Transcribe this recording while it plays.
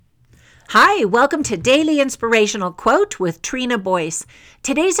Hi, welcome to Daily Inspirational Quote with Trina Boyce.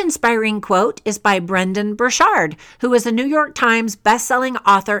 Today's inspiring quote is by Brendon Burchard, who is a New York Times bestselling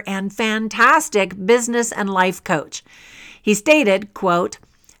author and fantastic business and life coach. He stated, quote,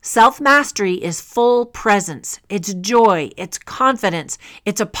 "Self-mastery is full presence. It's joy, it's confidence,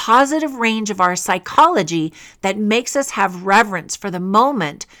 it's a positive range of our psychology that makes us have reverence for the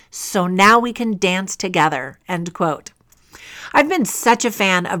moment, so now we can dance together," end quote. I've been such a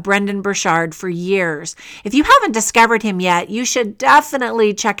fan of Brendon Burchard for years. If you haven't discovered him yet, you should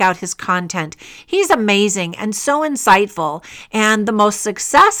definitely check out his content. He's amazing and so insightful, and the most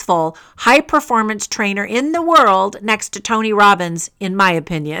successful high-performance trainer in the world next to Tony Robbins, in my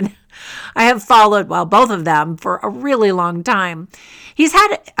opinion. I have followed, both of them for a really long time. He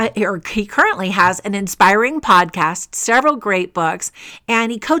currently has an inspiring podcast, several great books,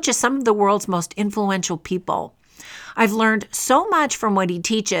 and he coaches some of the world's most influential people. I've learned so much from what he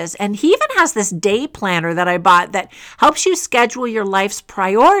teaches, and he even has this day planner that I bought that helps you schedule your life's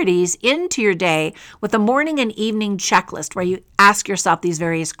priorities into your day with a morning and evening checklist where you ask yourself these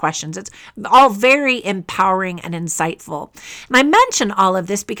various questions. It's all very empowering and insightful. And I mention all of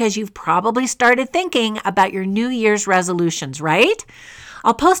this because you've probably started thinking about your New Year's resolutions, right?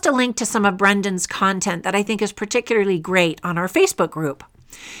 I'll post a link to some of Brendon's content that I think is particularly great on our Facebook group.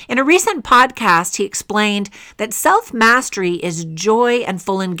 In a recent podcast, he explained that self-mastery is joy and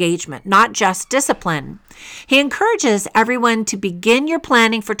full engagement, not just discipline. He encourages everyone to begin your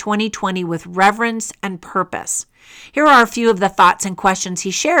planning for 2020 with reverence and purpose. Here are a few of the thoughts and questions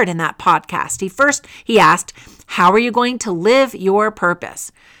he shared in that podcast. He asked, how are you going to live your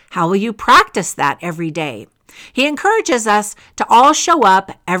purpose? How will you practice that every day? He encourages us to all show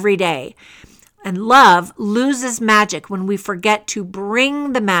up every day. And love loses magic when we forget to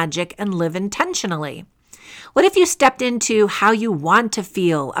bring the magic and live intentionally. What if you stepped into how you want to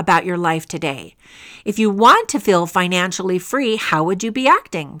feel about your life today? If you want to feel financially free, how would you be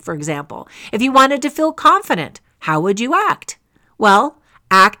acting, for example? If you wanted to feel confident, how would you act? Well,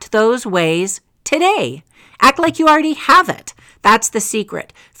 act those ways today. Act like you already have it. That's the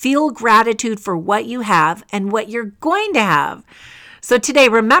secret. Feel gratitude for what you have and what you're going to have. So today,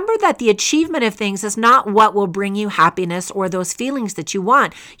 remember that the achievement of things is not what will bring you happiness or those feelings that you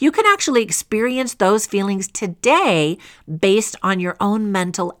want. You can actually experience those feelings today based on your own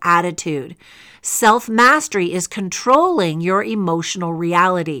mental attitude. Self-mastery is controlling your emotional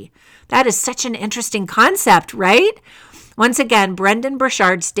reality. That is such an interesting concept, right? Once again, Brendon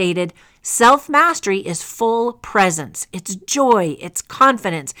Burchard stated, self-mastery is full presence. It's joy, it's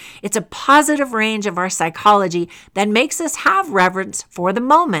confidence, it's a positive range of our psychology that makes us have reverence for the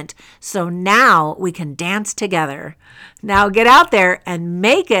moment. So now we can dance together. Now get out there and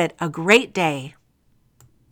make it a great day.